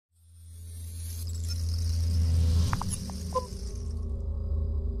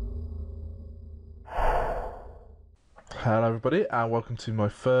Hello everybody and welcome to my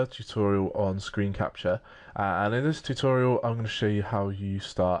third tutorial on screen capture, and in this tutorial I'm going to show you how you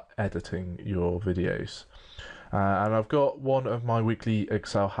start editing your videos. And I've got one of my weekly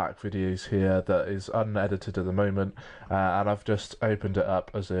Excel hack videos here that is unedited at the moment, and I've just opened it up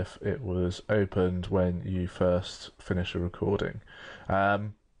as if it was opened when you first finish a recording.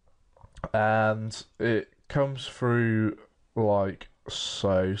 And it comes through like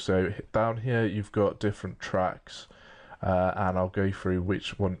so. So down here you've got different tracks, and I'll go through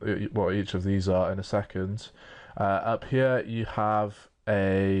what each of these are in a second. Up here you have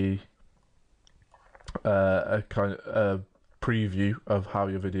a kind of a preview of how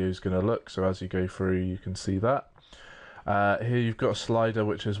your video is going to look. So as you go through, you can see that. Here you've got a slider,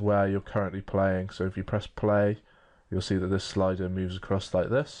 which is where you're currently playing. So if you press play, you'll see that this slider moves across like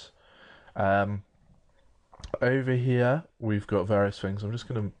this. Over here we've got various things. I'm just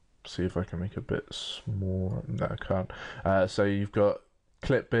going to see if I can make it a bit smaller. No, I can't. So you've got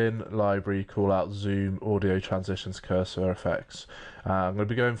clip bin, library, call out, zoom, audio, transitions, cursor, effects. I'm going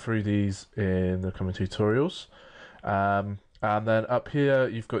to be going through these in the coming tutorials. And then up here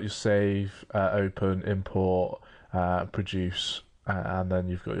you've got your save, open, import, produce, and then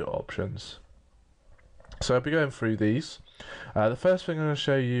you've got your options. So I'll be going through these. The first thing I'm going to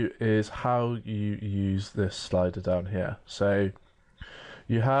show you is how you use this slider down here. So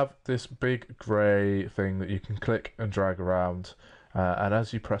you have this big grey thing that you can click and drag around, and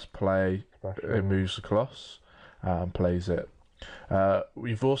as you press play, it moves across and plays it.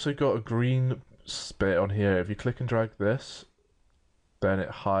 We've also got a green bit on here. If you click and drag this, then it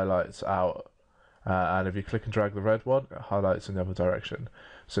highlights out, and if you click and drag the red one, it highlights in the other direction.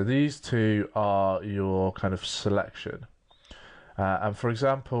 So these two are your kind of selection. And for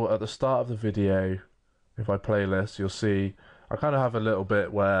example, at the start of the video, if I play this, you'll see I kind of have a little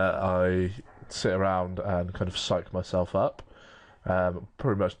bit where I sit around and kind of psych myself up.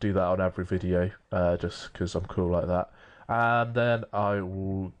 Pretty much do that on every video, just because I'm cool like that. And then I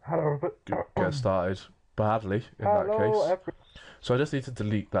will get started badly in that case. So I just need to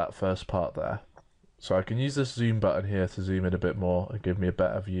delete that first part there. So I can use this zoom button here to zoom in a bit more and give me a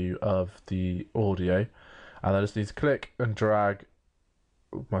better view of the audio. And I just need to click and drag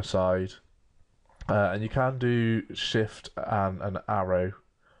my side. And you can do shift and an arrow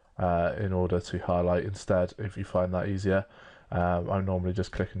in order to highlight instead if you find that easier. I normally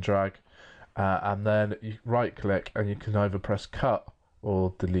just click and drag. And then you right click and you can either press cut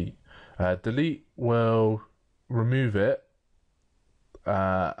or delete. Delete will remove it,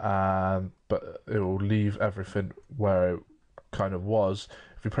 but it will leave everything where it kind of was.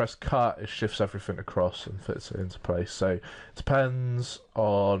 If you press cut, it shifts everything across and fits it into place. So it depends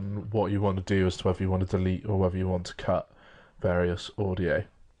on what you want to do as to whether you want to delete or whether you want to cut various audio.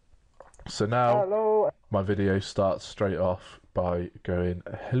 So now my video starts straight off by going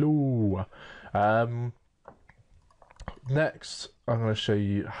hello. Next I'm going to show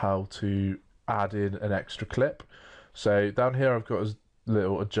you how to add in an extra clip. So down here I've got a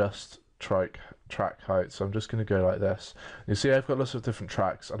little adjust track height, so I'm just going to go like this. You see I've got lots of different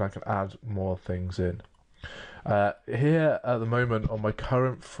tracks and I can add more things in. Here at the moment on my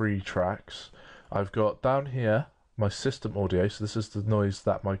current 3 tracks, I've got down here my system audio, so this is the noise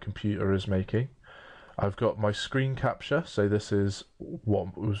that my computer is making. I've got my screen capture, so this is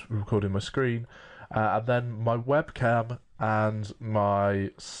what was recording my screen, and then my webcam and my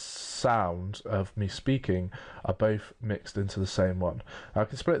sound of me speaking are both mixed into the same one. I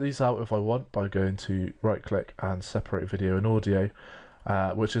can split these out if I want by going to right click and separate video and audio,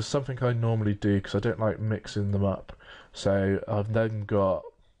 which is something I normally do because I don't like mixing them up. So I've then got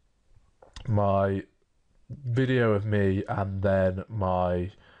my video of me and then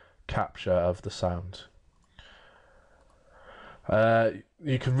my capture of the sound.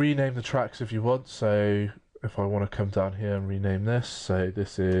 You can rename the tracks if you want, so if I want to come down here and rename this, so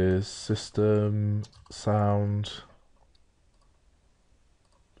this is system sound,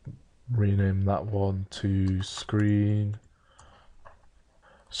 rename that one to screen,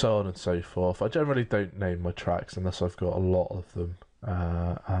 so on and so forth. I generally don't name my tracks unless I've got a lot of them.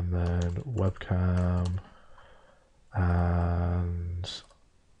 And then webcam and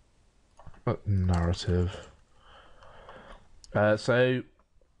narrative. So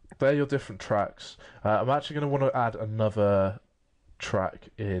they're your different tracks. I'm actually going to want to add another track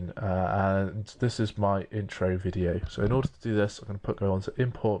in, and this is my intro video. So in order to do this, I'm going to go on to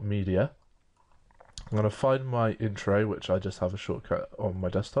import media. I'm going to find my intro, which I just have a shortcut on my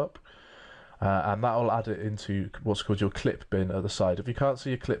desktop, and that will add it into what's called your clip bin at the side. If you can't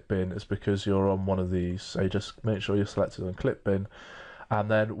see your clip bin, it's because you're on one of these, so just make sure you're selected on clip bin. And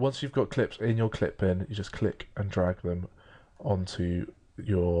then once you've got clips in your clip bin, you just click and drag them onto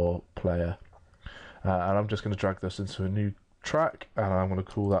your player. And I'm just going to drag this into a new track, and I'm going to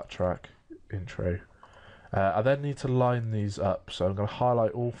call that track intro. I then need to line these up, so I'm going to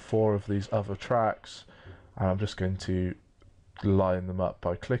highlight all 4 of these other tracks, and I'm just going to line them up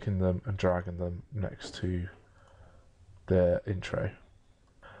by clicking them and dragging them next to the intro.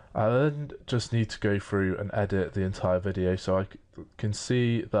 I then just need to go through and edit the entire video, so I can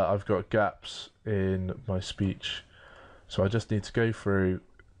see that I've got gaps in my speech, so I just need to go through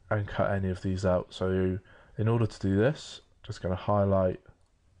and cut any of these out. So in order to do this, just going to highlight,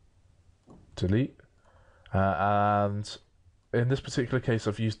 delete, and in this particular case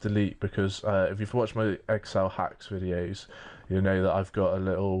I've used delete because if you've watched my Excel hacks videos, you know that I've got a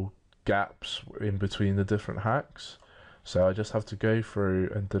little gaps in between the different hacks. So I just have to go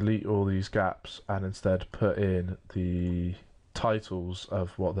through and delete all these gaps and instead put in the titles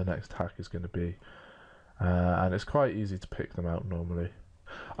of what the next hack is going to be. And it's quite easy to pick them out normally.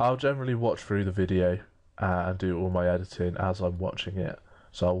 I'll generally watch through the video and do all my editing as I'm watching it.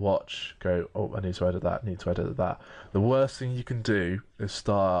 So I'll watch, go, oh, I need to edit that, need to edit that. The worst thing you can do is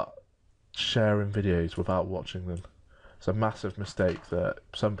start sharing videos without watching them. It's a massive mistake that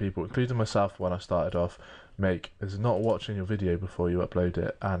some people, including myself when I started off, make, is not watching your video before you upload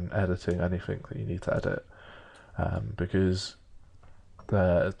it and editing anything that you need to edit. Because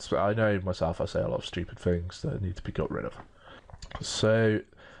I know myself, I say a lot of stupid things that need to be got rid of. So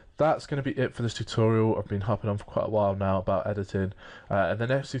that's going to be it for this tutorial. I've been hopping on for quite a while now about editing. In the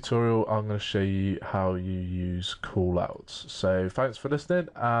next tutorial, I'm going to show you how you use callouts. So thanks for listening,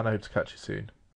 and I hope to catch you soon.